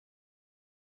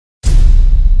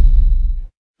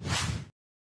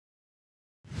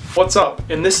What's up?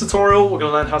 In this tutorial we're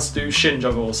going to learn how to do shin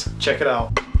juggles. Check it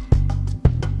out.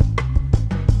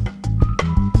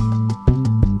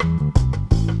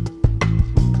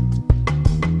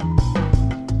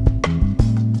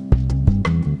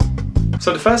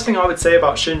 So the first thing I would say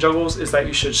about shin juggles is that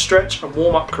you should stretch and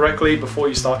warm up correctly before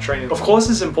you start training. Of course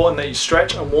it's important that you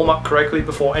stretch and warm up correctly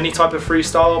before any type of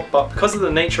freestyle, but because of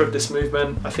the nature of this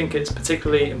movement, I think it's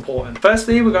particularly important.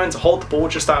 Firstly, we're going to hold the ball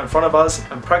just out in front of us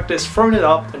and practice throwing it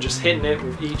up and just hitting it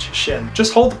with each shin.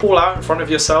 Just hold the ball out in front of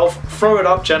yourself, throw it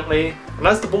up gently, and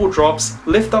as the ball drops,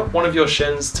 lift up one of your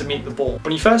shins to meet the ball.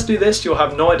 When you first do this, you'll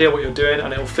have no idea what you're doing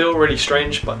and it'll feel really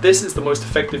strange, but this is the most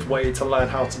effective way to learn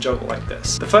how to juggle like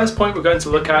this. The first point we're going to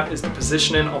look at is the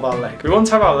positioning of our leg. We want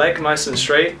to have our leg nice and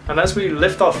straight, and as we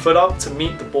lift our foot up to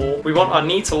meet the ball, we want our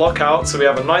knee to lock out so we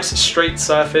have a nice straight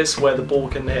surface where the ball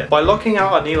can hit. By locking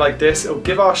out our knee like this, it'll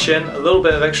give our shin a little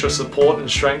bit of extra support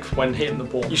and strength when hitting the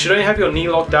ball. You should only have your knee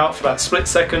locked out for that split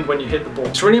second when you hit the ball.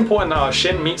 It's really important that our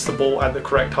shin meets the ball at the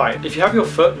correct height. If you have your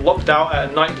foot locked out at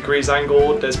a 90 degrees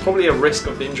angle, there's probably a risk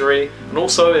of injury, and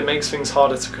also it makes things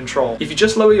harder to control. If you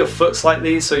just lower your foot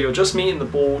slightly so you're just meeting the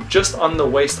ball just under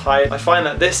waist height, I find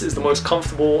that this is the most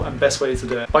comfortable and best way to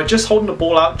do it. By just holding the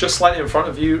ball out just slightly in front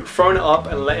of you, throwing it up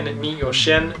and letting it meet your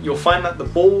shin, you'll find that the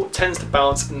ball tends to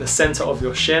bounce in the center of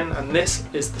your shin, and this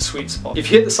is the sweet spot.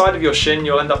 If you hit the side of your shin,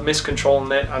 you'll end up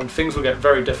miscontrolling it and things will get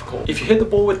very difficult. If you hit the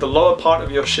ball with the lower part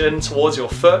of your shin towards your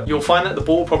foot, you'll find that the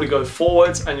ball will probably go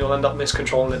forwards and you'll end up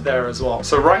miscontrolling it there as well.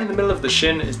 So right in the middle of the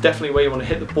shin is definitely where you want to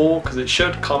hit the ball, because it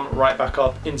should come right back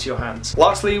up into your hands.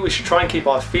 Lastly, we should try and keep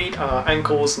our feet and our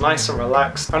ankles nice and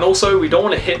relaxed, and also we don't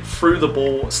want to hit through the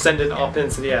ball, send it up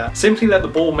into the air. Simply let the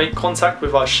ball make contact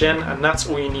with our shin, and that's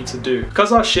all you need to do.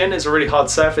 Because our shin is a really hard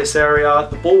surface area,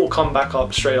 the ball will come back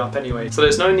up straight up anyway, so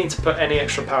there's no need to put any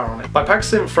extra power on it. By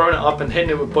practicing throwing it up and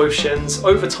hitting it with both shins,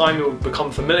 over time you'll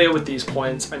become familiar with these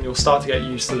points and you'll start to get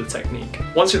used to the technique.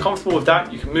 Once you're comfortable with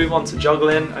that, you can move on to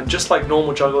juggling, and just like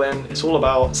normal juggling, it's all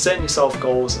about setting yourself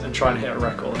goals and trying to hit a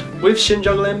record. With shin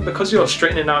juggling, because you're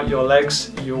straightening out your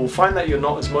legs, you'll find that you're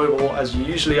not as mobile as you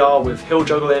usually are with hill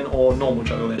juggling or normal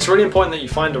juggling. It's really important that you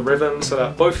find a rhythm so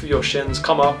that both of your shins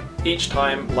come up each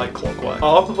time like clockwork.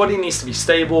 Our upper body needs to be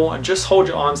stable, and just hold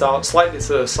your arms out slightly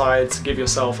to the side to give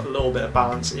yourself a little bit of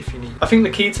balance if you need. I think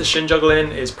the key to shin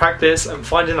juggling is practice and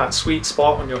finding that sweet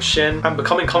spot on your shin and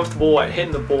becoming comfortable at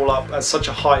hitting the ball up at such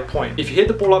a high point. If you hit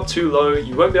the ball up too low,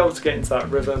 you won't be able to get into that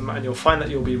rhythm and you'll find that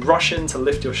you'll be rushing to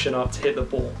lift your shin up to hit the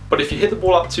ball. But if you hit the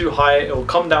ball up too high, it will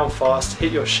come down fast,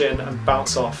 hit your shin and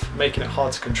bounce off, making it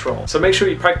hard to control. So make sure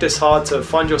you practice hard to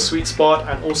find your sweet spot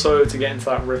and also to get into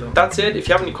that rhythm. That's it. If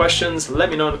you have any questions, let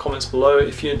me know in the comments below.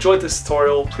 If you enjoyed this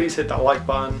tutorial, please hit that like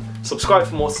button, subscribe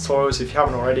for more tutorials if you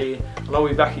haven't already, and I'll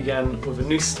be back again with a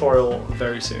new tutorial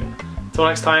very soon. Until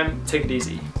next time, take it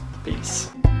easy.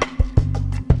 Peace.